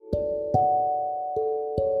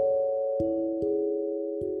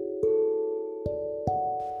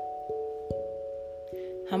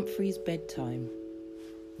Humphrey's Bedtime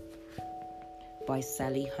by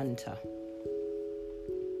Sally Hunter.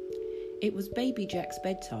 It was Baby Jack's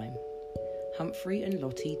bedtime. Humphrey and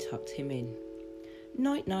Lottie tucked him in.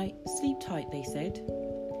 "Night-night, sleep tight," they said.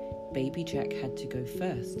 Baby Jack had to go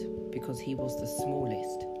first because he was the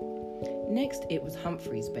smallest. Next, it was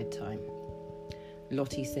Humphrey's bedtime.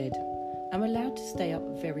 Lottie said, "I'm allowed to stay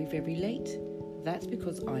up very, very late. That's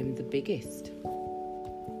because I'm the biggest."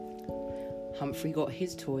 Humphrey got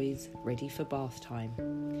his toys ready for bath time.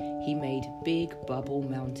 He made big bubble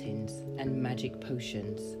mountains and magic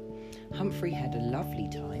potions. Humphrey had a lovely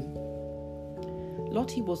time.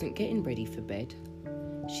 Lottie wasn't getting ready for bed.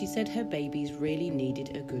 She said her babies really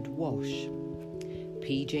needed a good wash.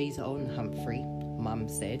 "PJs on, Humphrey," Mum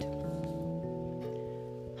said.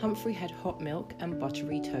 Humphrey had hot milk and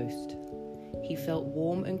buttery toast. He felt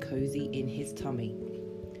warm and cosy in his tummy.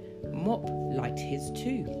 Mop liked his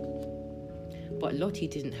too. But Lottie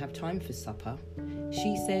didn't have time for supper.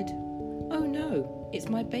 She said, "Oh no, it's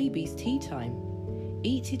my baby's tea time.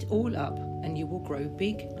 Eat it all up and you will grow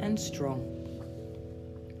big and strong."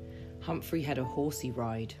 Humphrey had a horsey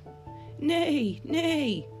ride. "Neigh,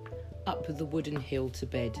 neigh!" up the wooden hill to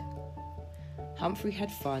bed. Humphrey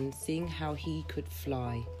had fun seeing how he could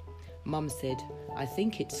fly. Mum said, "I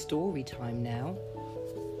think it's story time now."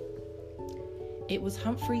 It was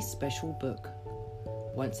Humphrey's special book.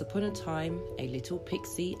 "Once upon a time, a little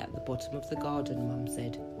pixie at the bottom of the garden," Mum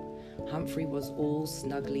said. Humphrey was all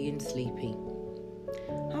snuggly and sleepy.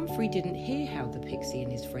 Humphrey didn't hear how the pixie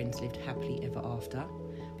and his friends lived happily ever after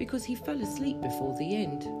because he fell asleep before the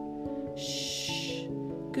end. "Shh!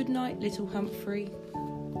 Good night, little Humphrey."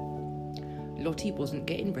 Lottie wasn't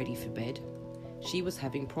getting ready for bed. She was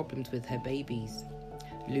having problems with her babies.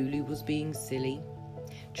 Lulu was being silly.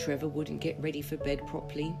 Trevor wouldn't get ready for bed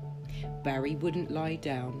properly. Barry wouldn't lie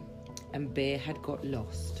down, and Bear had got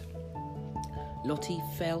lost. Lottie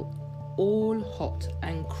felt all hot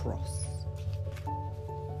and cross.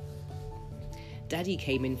 Daddy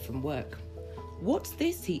came in from work. "What's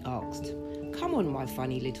this?" he asked. "Come on, my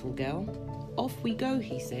funny little girl. Off we go,"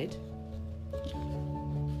 he said.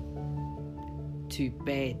 "To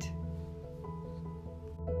bed,"